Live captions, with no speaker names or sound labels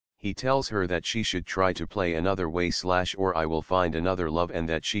He tells her that she should try to play another way / or I will find another love, and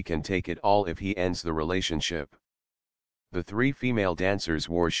that she can take it all if he ends the relationship. The three female dancers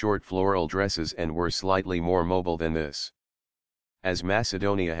wore short floral dresses and were slightly more mobile than this. As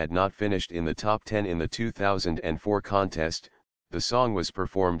Macedonia had not finished in the top 10 in the 2004 contest, the song was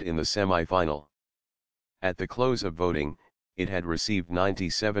performed in the semi-final. At the close of voting, it had received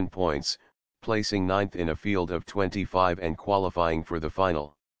 97 points, placing 9th in a field of 25 and qualifying for the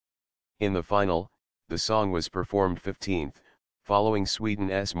final. In the final, the song was performed 15th, following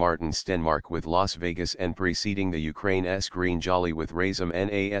Sweden's Martin Stenmark with Las Vegas and preceding the Ukraine's Green Jolly with Razum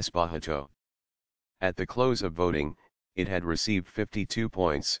Nas Bahato. At the close of voting, it had received 52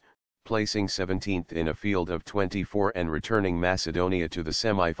 points, placing 17th in a field of 24 and returning Macedonia to the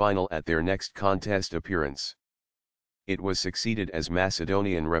semi-final at their next contest appearance. It was succeeded as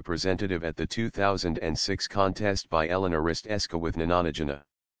Macedonian representative at the 2006 contest by Elena Risteska with Nananajana.